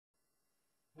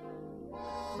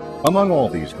Among all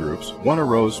these groups, one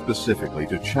arose specifically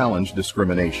to challenge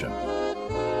discrimination.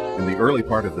 In the early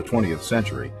part of the 20th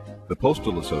century, the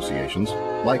postal associations,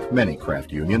 like many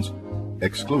craft unions,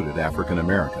 excluded African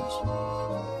Americans.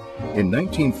 In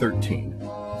 1913,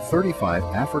 35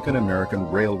 African American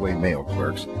railway mail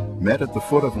clerks met at the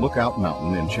foot of Lookout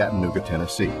Mountain in Chattanooga,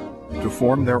 Tennessee, to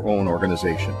form their own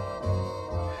organization.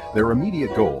 Their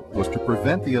immediate goal was to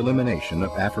prevent the elimination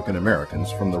of African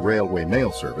Americans from the railway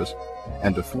mail service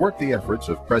and to thwart the efforts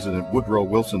of President Woodrow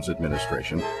Wilson's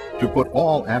administration to put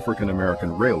all African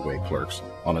American railway clerks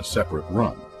on a separate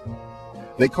run.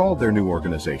 They called their new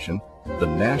organization the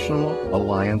National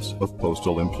Alliance of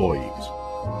Postal Employees.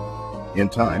 In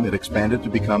time, it expanded to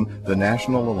become the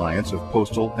National Alliance of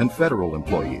Postal and Federal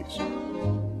Employees.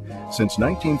 Since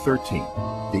 1913,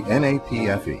 the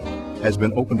NAPFE has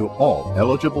been open to all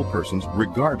eligible persons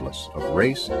regardless of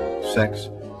race, sex,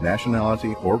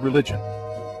 nationality, or religion,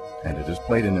 and it has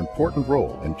played an important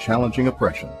role in challenging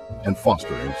oppression and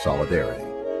fostering solidarity.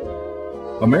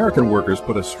 American workers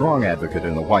put a strong advocate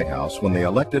in the White House when they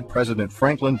elected President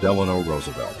Franklin Delano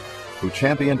Roosevelt, who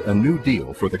championed a New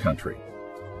Deal for the country.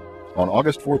 On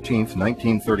August 14,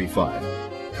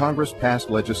 1935, Congress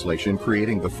passed legislation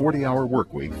creating the 40-hour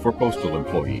workweek for postal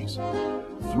employees,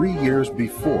 3 years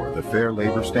before the Fair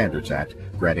Labor Standards Act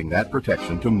granting that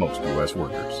protection to most U.S.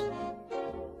 workers.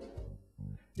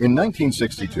 In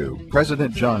 1962,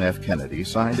 President John F. Kennedy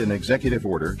signed an executive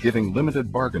order giving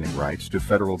limited bargaining rights to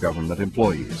federal government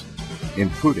employees,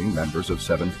 including members of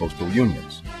 7 postal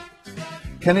unions.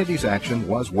 Kennedy's action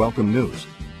was welcome news,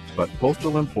 but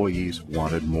postal employees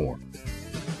wanted more.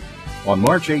 On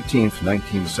March 18,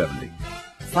 1970,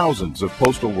 thousands of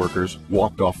postal workers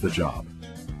walked off the job.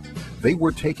 They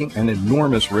were taking an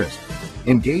enormous risk,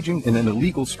 engaging in an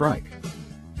illegal strike.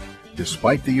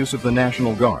 Despite the use of the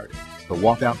National Guard, the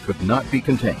walkout could not be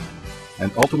contained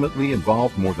and ultimately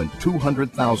involved more than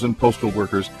 200,000 postal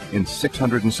workers in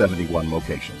 671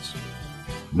 locations.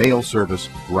 Mail service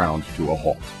ground to a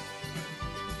halt.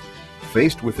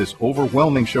 Faced with this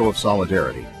overwhelming show of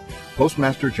solidarity,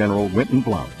 Postmaster General Winton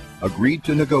Blount agreed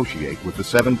to negotiate with the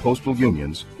 7 postal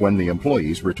unions when the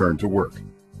employees returned to work.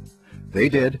 They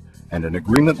did, and an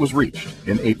agreement was reached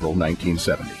in April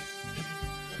 1970.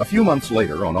 A few months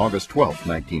later, on August 12,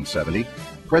 1970,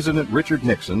 President Richard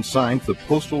Nixon signed the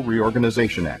Postal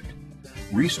Reorganization Act,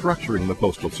 restructuring the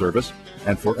Postal Service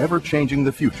and forever changing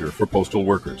the future for postal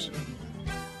workers.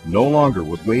 No longer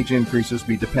would wage increases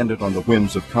be dependent on the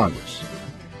whims of Congress.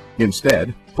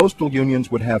 Instead, postal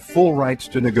unions would have full rights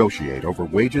to negotiate over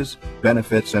wages,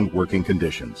 benefits, and working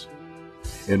conditions.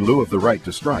 In lieu of the right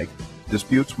to strike,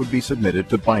 disputes would be submitted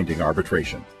to binding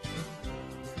arbitration.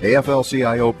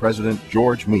 AFL-CIO President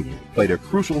George Meany played a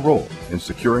crucial role in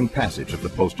securing passage of the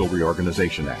Postal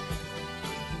Reorganization Act.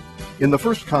 In the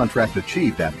first contract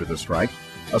achieved after the strike,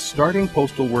 a starting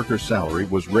postal worker's salary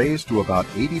was raised to about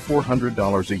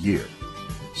 $8,400 a year,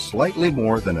 slightly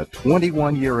more than a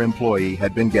 21-year employee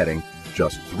had been getting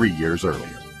just 3 years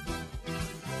earlier.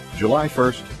 July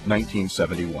 1st,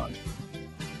 1971.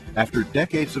 After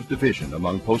decades of division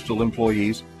among postal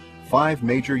employees, 5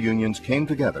 major unions came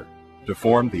together to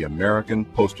form the American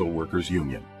Postal Workers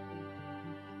Union.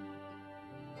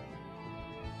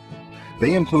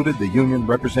 They included the union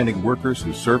representing workers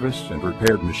who serviced and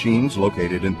repaired machines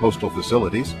located in postal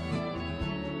facilities,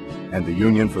 and the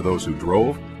union for those who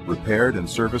drove, repaired, and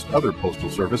serviced other postal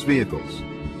service vehicles,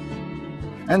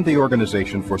 and the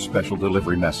Organization for Special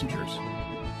Delivery Messengers.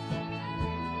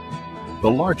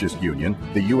 The largest union,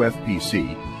 the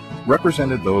UFPC,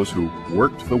 represented those who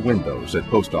worked the windows at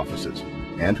post offices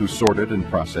and who sorted and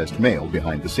processed mail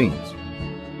behind the scenes.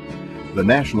 The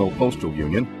National Postal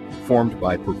Union, formed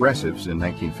by progressives in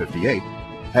 1958,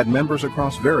 had members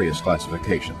across various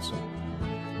classifications.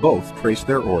 Both traced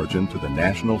their origin to the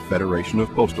National Federation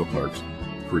of Postal Clerks,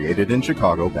 created in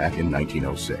Chicago back in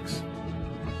 1906.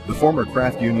 The former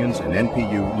craft unions and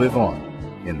NPU live on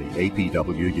in the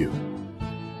APWU.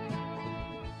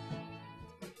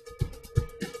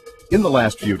 In the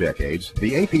last few decades,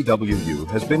 the APWU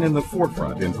has been in the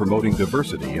forefront in promoting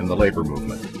diversity in the labor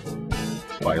movement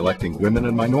by electing women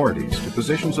and minorities to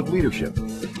positions of leadership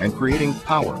and creating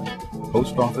POWER,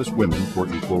 Post Office Women for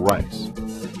Equal Rights,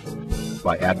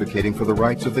 by advocating for the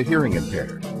rights of the hearing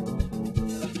impaired,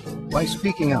 by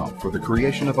speaking out for the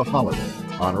creation of a holiday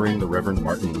honoring the Reverend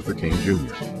Martin Luther King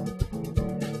Jr.,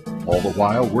 all the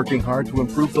while working hard to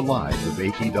improve the lives of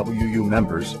APWU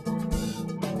members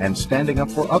and standing up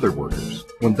for other workers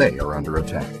when they are under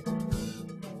attack.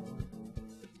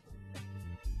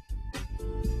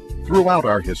 Throughout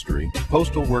our history,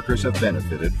 postal workers have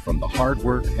benefited from the hard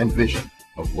work and vision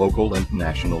of local and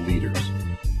national leaders.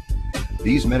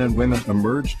 these men and women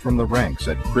emerged from the ranks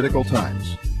at critical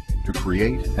times to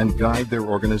create and guide their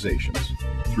organizations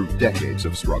through decades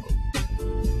of struggle.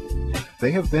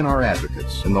 They have been our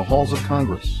advocates in the halls of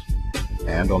Congress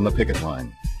and on the picket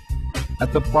line,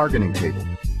 at the bargaining table,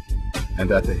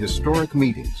 and at the historic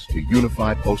meetings to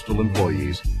unify postal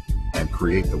employees and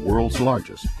create the world's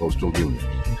largest postal union.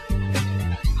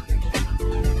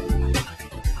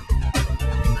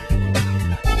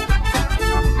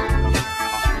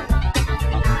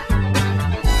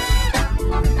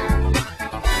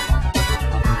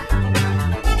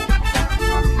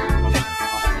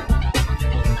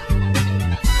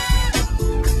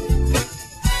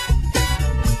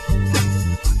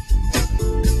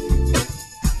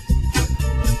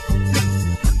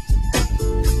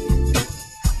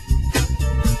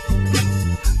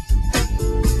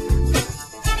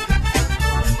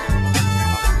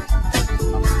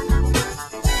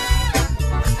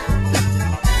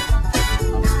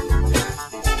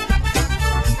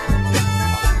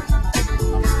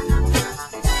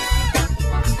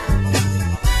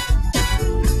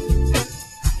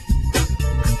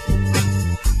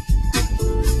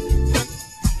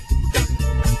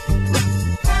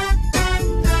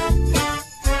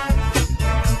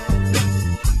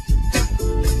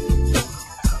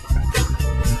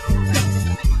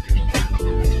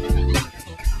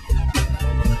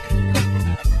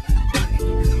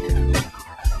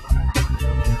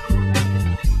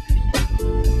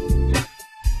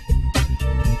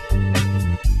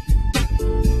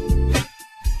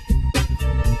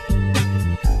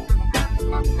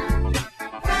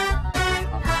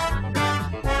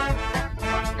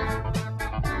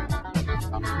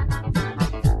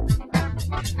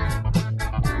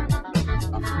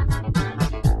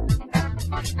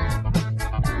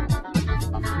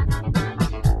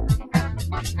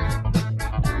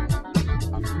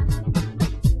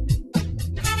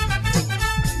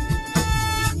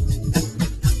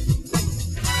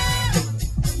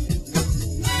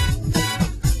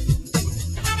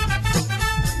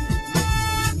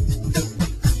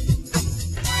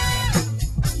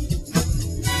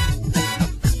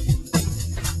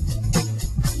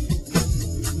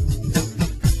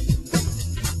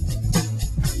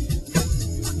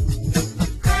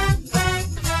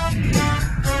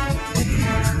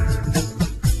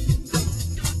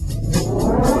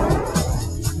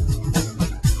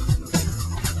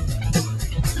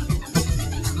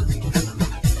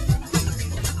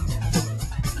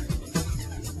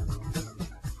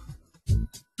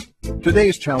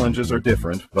 Today's challenges are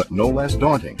different, but no less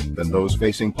daunting than those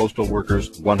facing postal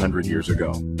workers 100 years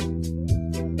ago.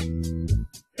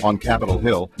 On Capitol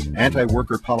Hill,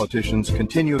 anti-worker politicians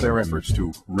continue their efforts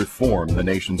to reform the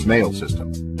nation's mail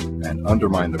system and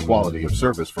undermine the quality of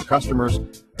service for customers,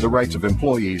 the rights of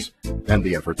employees, and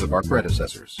the efforts of our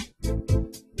predecessors.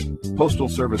 Postal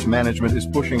Service management is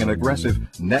pushing an aggressive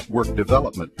network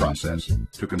development process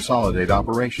to consolidate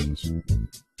operations.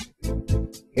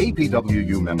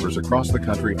 APWU members across the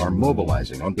country are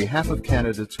mobilizing on behalf of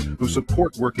candidates who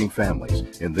support working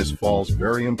families in this fall's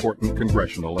very important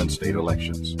congressional and state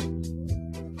elections.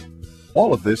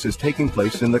 All of this is taking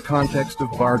place in the context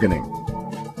of bargaining.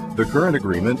 The current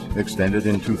agreement, extended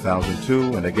in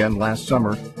 2002 and again last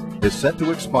summer, is set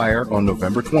to expire on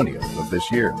November 20th of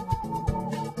this year.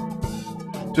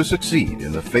 To succeed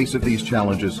in the face of these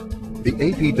challenges, the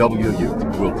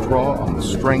APWU will draw on the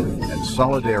strength and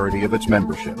solidarity of its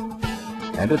membership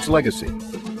and its legacy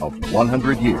of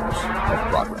 100 years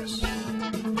of progress.